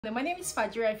My name is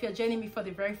Fajira. If you're joining me for the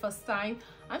very first time,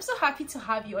 I'm so happy to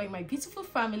have you all in my beautiful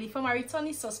family. For my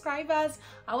returning subscribers,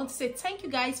 I want to say thank you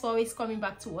guys for always coming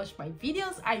back to watch my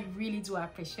videos. I really do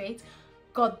appreciate.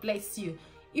 God bless you.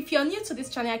 If you're new to this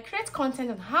channel, I create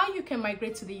content on how you can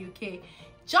migrate to the UK,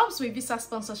 jobs with visa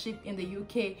sponsorship in the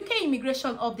UK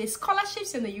immigration updates,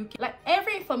 scholarships in the UK, like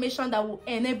every information that will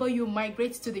enable you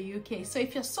migrate to the UK. So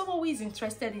if you're someone who is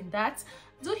interested in that,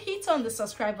 do hit on the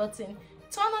subscribe button.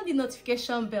 Turn on the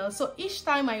notification bell so each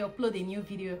time I upload a new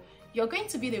video, you're going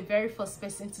to be the very first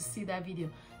person to see that video.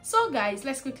 So guys,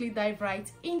 let's quickly dive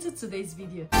right into today's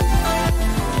video.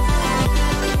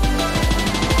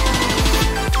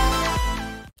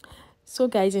 So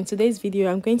guys, in today's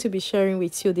video, I'm going to be sharing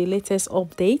with you the latest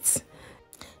updates.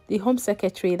 The Home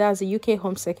Secretary, that's the UK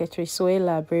Home Secretary,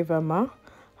 Suella Braverman,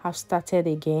 have started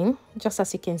again. Just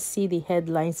as you can see the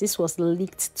headlines, this was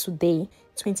leaked today,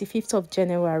 25th of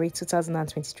January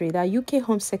 2023. That UK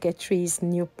Home Secretary's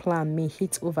new plan may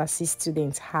hit overseas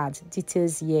students hard.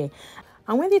 Details here.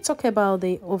 And when they talk about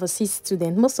the overseas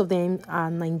students, most of them are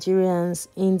Nigerians,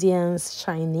 Indians,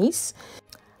 Chinese.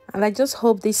 And I just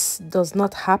hope this does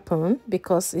not happen,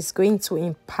 because it's going to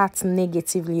impact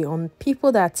negatively on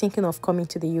people that are thinking of coming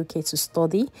to the UK to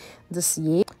study this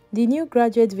year. The new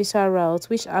graduate visa route,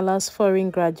 which allows foreign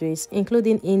graduates,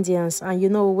 including Indians, and you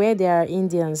know, where there are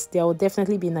Indians, there will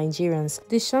definitely be Nigerians,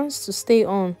 the chance to stay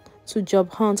on to job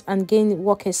hunt and gain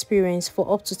work experience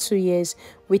for up to 2 years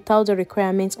without the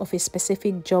requirement of a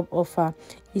specific job offer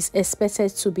is expected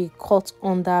to be cut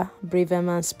under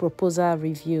Braverman's proposal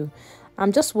review.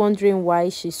 I'm just wondering why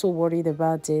she's so worried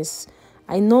about this.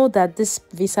 I know that this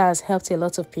visa has helped a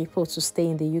lot of people to stay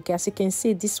in the UK. As you can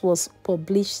see, this was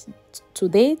published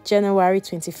today, January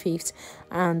 25th,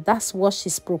 and that's what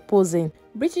she's proposing.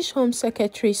 British Home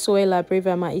Secretary Suella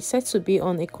Braverman is said to be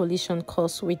on a collision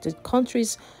course with the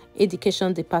country's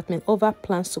education department over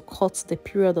plans to cut the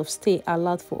period of stay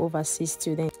allowed for overseas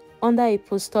students under a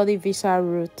post-study visa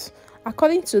route.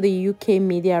 According to the UK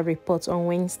media report on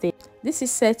Wednesday, this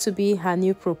is said to be her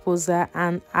new proposal,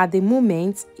 and at the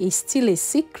moment it's still a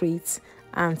secret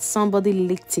and somebody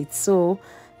leaked it. So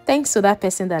thanks to that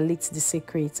person that leaked the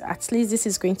secret, at least this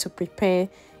is going to prepare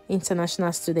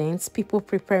international students, people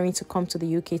preparing to come to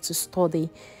the UK to study,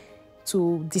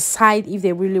 to decide if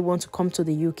they really want to come to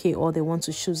the UK or they want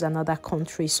to choose another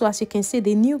country. So as you can see,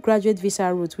 the new graduate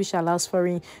visa route, which allows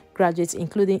foreign graduates,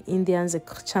 including Indians, the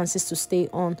chances to stay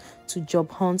on to job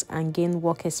hunt and gain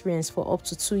work experience for up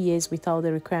to 2 years without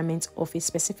the requirement of a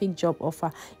specific job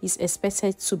offer, is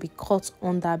expected to be cut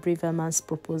under Braverman's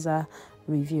proposal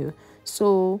review.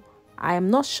 So I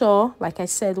am not sure, like I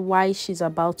said, why she's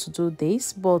about to do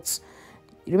this, but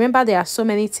remember, there are so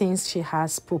many things she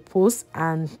has proposed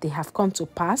and they have come to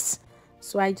pass.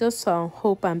 So I just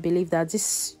hope and believe that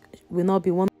this will not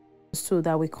be one so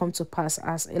that will come to pass,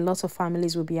 as a lot of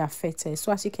families will be affected.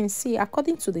 So as you can see,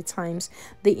 according to the Times,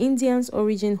 the Indians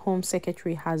origin Home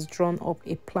Secretary has drawn up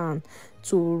a plan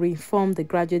to reform the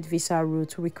graduate visa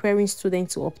route, requiring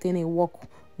students to obtain a work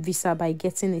visa by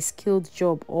getting a skilled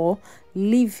job or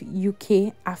leave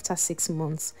UK after 6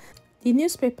 months. The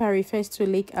newspaper refers to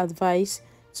leaked advice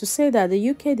to say that the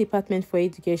UK Department for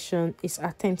Education is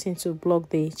attempting to block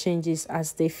the changes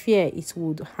as they fear it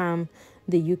would harm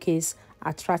the UK's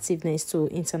attractiveness to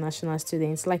international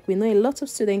students. Like we know, a lot of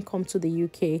students come to the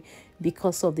UK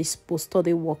because of this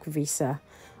post-study work visa.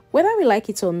 Whether we like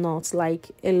it or not,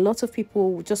 like a lot of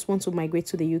people just want to migrate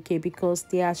to the UK because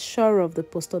they are sure of the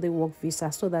post-study work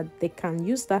visa, so that they can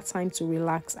use that time to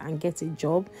relax and get a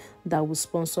job that will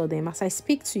sponsor them. As I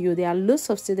speak to you, there are lots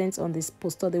of students on this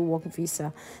post-study work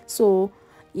visa. So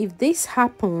if this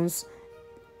happens,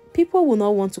 people will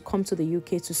not want to come to the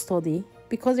UK to study,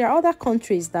 because there are other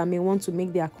countries that may want to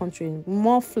make their country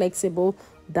more flexible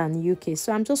than UK.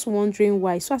 So I'm just wondering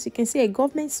why. So as you can see, a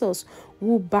government source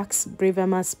who backs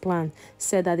Braverman's plan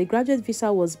said that the graduate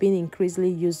visa was being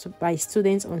increasingly used by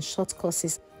students on short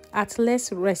courses at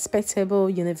less respectable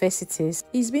universities.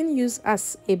 It's being used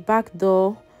as a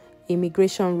backdoor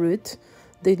immigration route.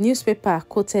 The newspaper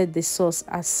quoted the source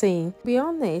as saying, "To be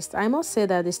honest, I must say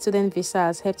that the student visa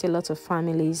has helped a lot of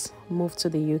families move to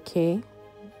the UK,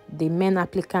 the men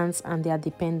applicants and their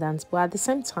dependents. But at the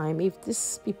same time, if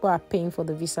these people are paying for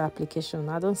the visa application,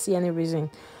 I don't see any reason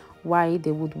why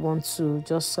they would want to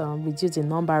just reduce the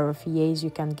number of years you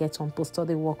can get on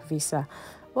post-study work visa."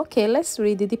 Okay, let's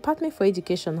read. The Department for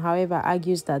Education, however,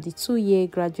 argues that the 2-year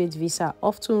graduate visa,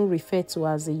 often referred to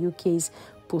as the UK's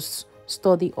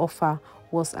post-study offer,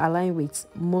 was aligned with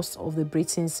most of the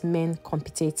Britain's main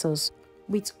competitors,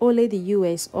 with only the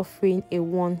US offering a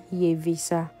 1-year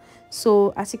visa.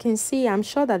 So as you can see, I'm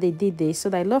sure that they did this so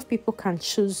that a lot of people can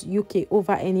choose UK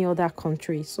over any other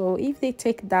country. So if they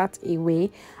take that away,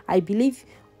 I believe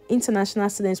international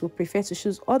students will prefer to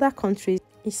choose other countries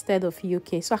instead of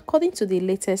UK. So according to the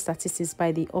latest statistics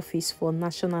by the Office for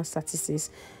National Statistics,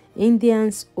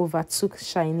 Indians overtook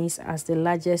Chinese as the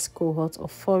largest cohort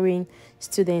of foreign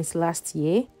students last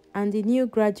year, and the new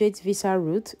graduate visa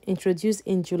route introduced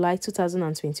in July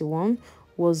 2021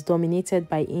 was dominated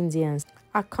by Indians,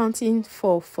 accounting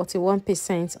for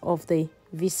 41% of the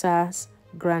visas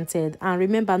granted. And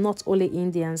remember, not only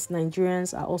Indians,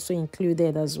 Nigerians are also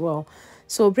included as well.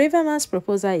 So Braverman's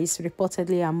proposal is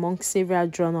reportedly among several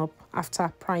drawn up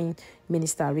after Prime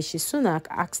Minister Rishi Sunak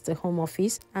asked the Home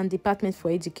Office and Department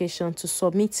for Education to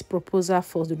submit proposal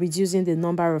for reducing the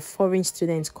number of foreign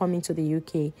students coming to the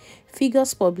UK.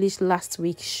 Figures published last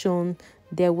week shown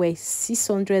there were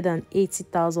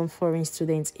 680,000 foreign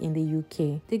students in the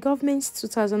UK. The government's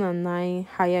 2009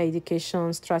 higher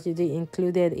education strategy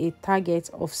included a target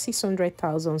of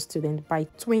 600,000 students by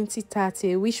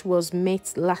 2030, which was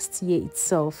met last year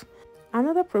itself.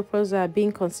 Another proposal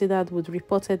being considered would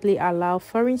reportedly allow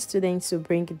foreign students to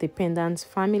bring dependent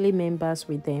family members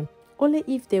with them, only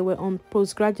if they were on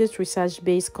postgraduate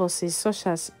research-based courses such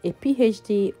as a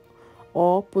PhD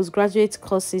or postgraduate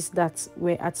courses that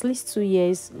were at least 2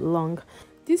 years long.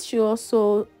 This should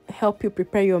also help you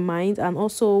prepare your mind, and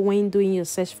also when doing your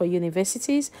search for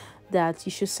universities, that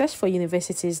you should search for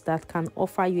universities that can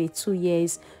offer you a 2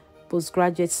 years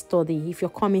postgraduate study if you're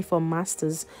coming for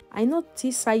masters. I know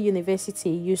TSI University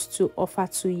used to offer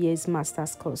 2 years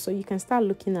master's course, so you can start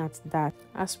looking at that,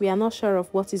 as we are not sure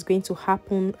of what is going to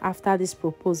happen after this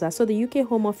proposal. So the UK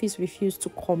Home Office refused to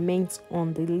comment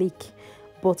on the leak,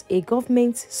 but a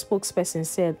government spokesperson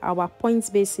said our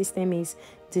points-based system is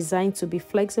designed to be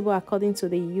flexible according to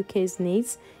the UK's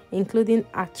needs, including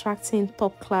attracting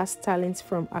top-class talent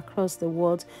from across the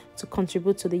world to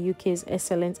contribute to the UK's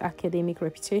excellent academic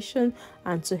reputation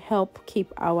and to help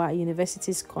keep our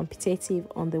universities competitive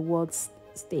on the world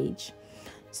stage.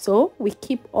 So we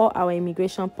keep all our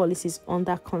immigration policies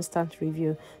under constant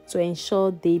review to ensure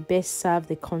they best serve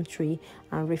the country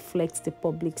and reflect the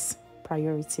public's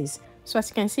priorities. So as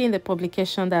you can see in the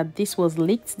publication that this was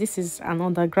leaked, this is an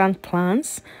underground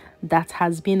plans that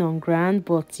has been on ground,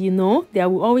 but you know, there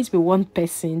will always be one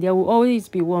person, there will always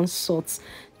be one sort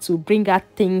to bring out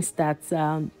things that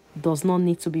does not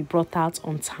need to be brought out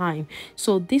on time.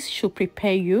 So this should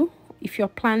prepare you if you're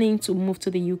planning to move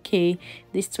to the UK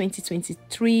this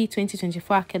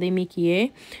 2023-2024 academic year.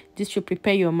 This should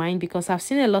prepare your mind, because I've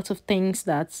seen a lot of things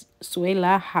that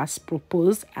Suella has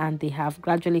proposed and they have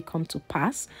gradually come to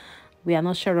pass. We are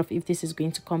not sure of if this is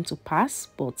going to come to pass,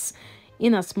 but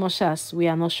in as much as we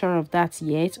are not sure of that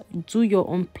yet, do your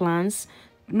own plans.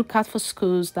 Look out for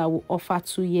schools that will offer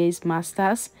 2 years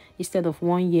masters instead of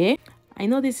 1 year. I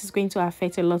know this is going to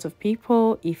affect a lot of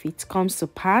people if it comes to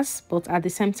pass, but at the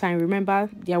same time, remember,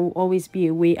 there will always be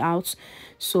a way out.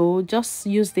 So just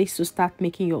use this to start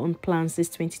making your own plans this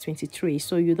 2023,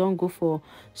 so you don't go for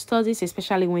studies,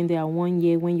 especially when they are 1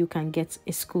 year, when you can get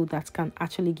a school that can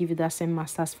actually give you that same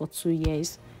masters for 2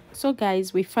 years. So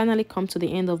guys, we finally come to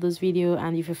the end of this video,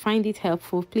 and if you find it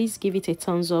helpful, please give it a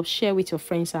thumbs up, share with your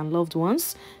friends and loved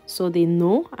ones so they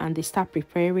know and they start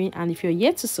preparing. And if you're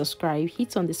yet to subscribe,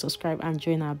 hit on the subscribe and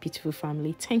join our beautiful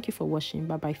family. Thank you for watching.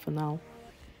 Bye bye for now.